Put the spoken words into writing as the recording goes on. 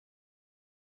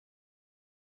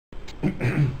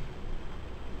Good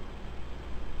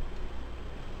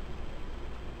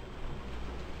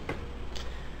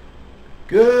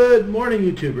morning,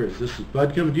 YouTubers. This is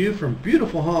Bud coming to you from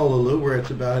beautiful Honolulu, where it's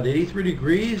about 83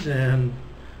 degrees and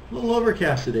a little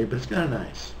overcast today, but it's kind of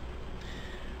nice.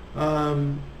 I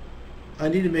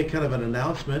need to make kind of an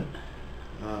announcement.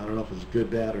 I don't know if it's good,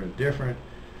 bad, or indifferent,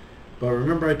 but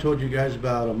remember I told you guys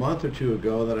about a month or two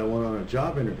ago that I went on a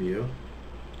job interview.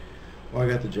 Well, I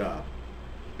got the job.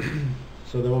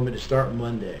 So they want me to start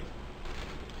Monday.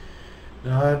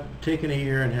 Now, I've taken a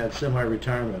year and had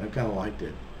semi-retirement. I kind of liked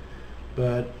it.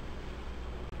 But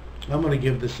I'm going to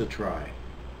give this a try.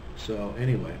 So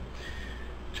anyway,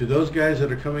 to those guys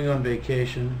that are coming on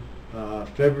vacation,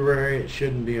 February it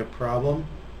shouldn't be a problem,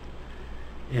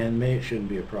 and May it shouldn't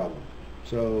be a problem.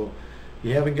 So if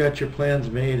you haven't got your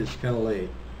plans made, it's kind of late,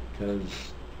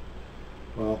 because,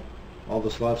 well, all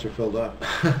the slots are filled up.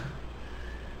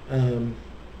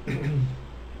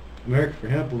 America for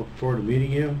Hemp, looking forward to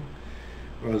meeting you.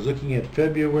 I was looking at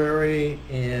February,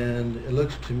 and it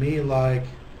looks to me like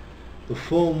the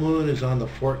full moon is on the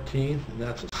 14th, and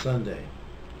that's a Sunday.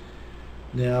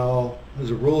 Now, as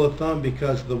a rule of thumb,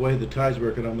 because of the way the tides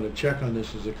work, and I'm going to check on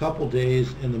this, is a couple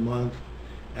days in the month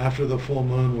after the full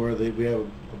moon where we have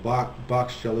a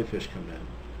box jellyfish come in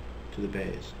to the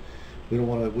bays. We don't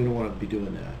want to be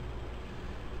doing that.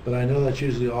 But I know that's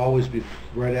usually always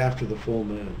right after the full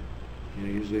moon. You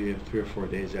know, usually 3 or 4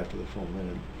 days after the full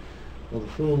moon. Well,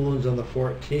 the full moon's on the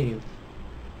 14th,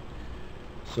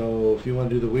 so if you want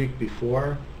to do the week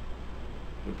before, it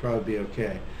would probably be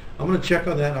okay. I'm going to check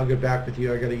on that and I'll get back with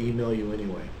you. I got to email you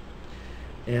anyway.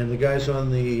 And the guys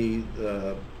on the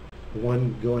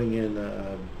one going in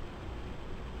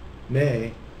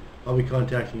May, I'll be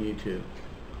contacting you too.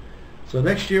 So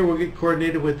next year we'll get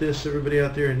coordinated with this, everybody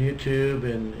out there in YouTube,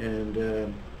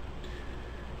 and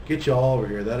get you all over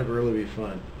here. That'd really be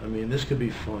fun. I mean, this could be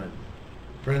fun.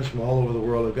 Friends from all over the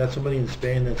world. I've got somebody in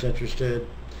Spain that's interested.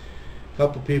 A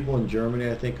couple people in Germany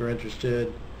I think are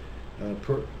interested. A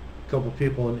couple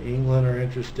people in England are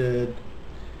interested.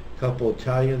 A couple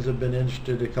Italians have been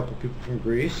interested. A couple people from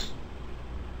Greece.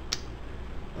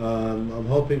 I'm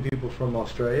hoping people from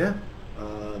Australia.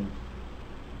 It's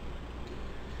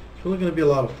really going to be a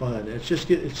lot of fun. It's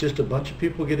just a bunch of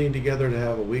people getting together to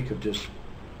have a week of just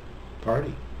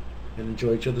party and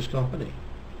enjoy each other's company.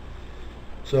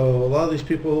 So a lot of these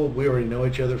people, we already know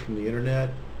each other from the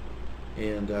internet,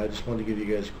 and I just wanted to give you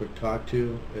guys a quick talk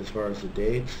to as far as the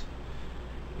dates.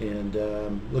 And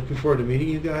looking forward to meeting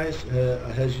you guys.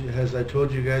 As I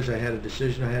told you guys, I had a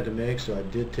decision I had to make, so I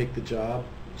did take the job.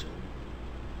 So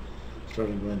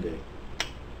starting Monday.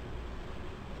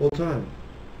 Full time.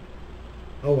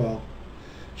 Oh well.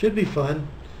 Should be fun.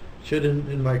 Should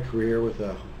in my career with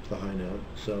the high note.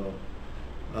 So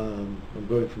I'm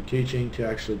going from teaching to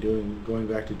actually going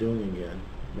back to doing again,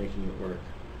 making it work.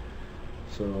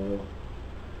 So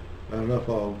I don't know if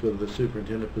I'll go to the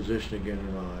superintendent position again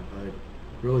or not. I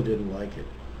really didn't like it.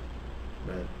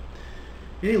 But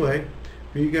anyway,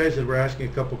 for you guys that were asking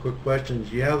a couple quick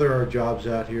questions, yeah, there are jobs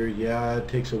out here. Yeah, it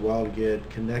takes a while to get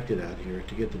connected out here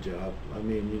to get the job. I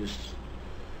mean,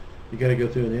 you got to go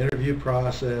through an interview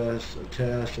process, a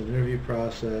test, an interview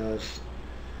process,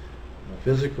 a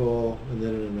physical, and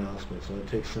then an announcement. So it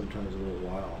takes sometimes a little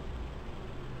while.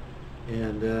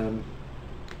 And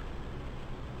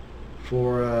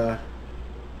for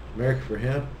America for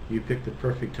Hemp, you picked the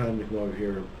perfect time to come over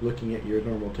here looking at your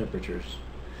normal temperatures.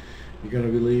 You're going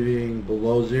to be leaving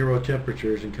below 0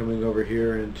 temperatures and coming over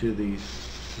here into the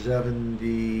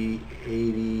 70,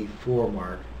 84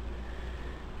 mark.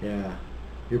 Yeah,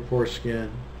 your poor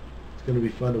skin. It's going to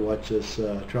be fun to watch this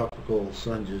tropical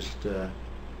sun just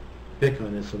pick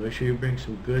on it, so make sure you bring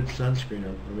some good sunscreen,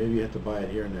 or maybe you have to buy it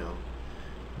here now.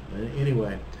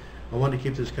 Anyway, I wanted to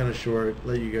keep this kind of short,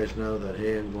 let you guys know that,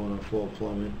 hey, I'm going on full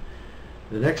employment.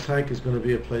 The next hike is going to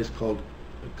be a place called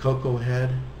Cocoa Head,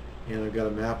 and I've got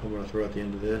a map I'm going to throw at the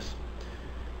end of this.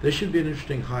 This should be an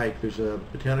interesting hike. There's a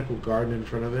botanical garden in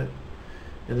front of it,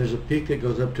 and there's a peak that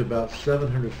goes up to about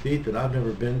 700 feet that I've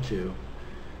never been to.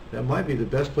 That might be the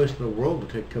best place in the world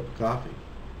to take a cup of coffee.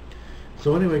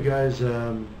 So anyway, guys,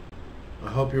 I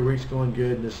hope your week's going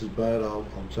good, and this is Bud.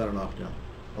 I'm signing off now.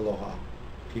 Aloha.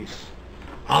 Peace.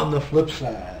 On the flip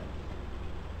side.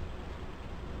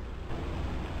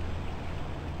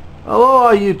 Hello,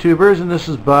 all YouTubers, and this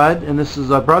is Bud, and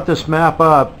I brought this map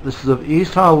up. This is of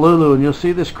East Honolulu, and you'll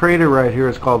see this crater right here.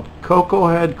 It's called Cocoa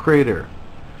Head Crater.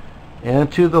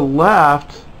 And to the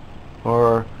left,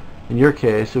 or in your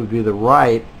case, it would be the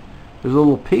right, there's a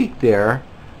little peak there.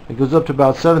 It goes up to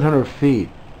about 700 feet.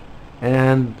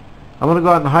 And I'm going to go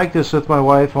out and hike this with my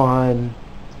wife on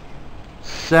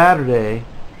Saturday,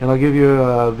 and I'll give you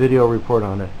a video report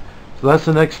on it. So that's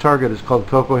the next target. It's called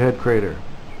Cocoa Head Crater.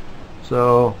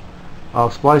 So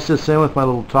I'll splice this in with my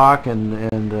little talk,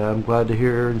 and I'm glad to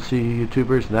hear and see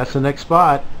YouTubers. And that's the next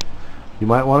spot. You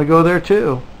might want to go there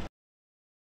too.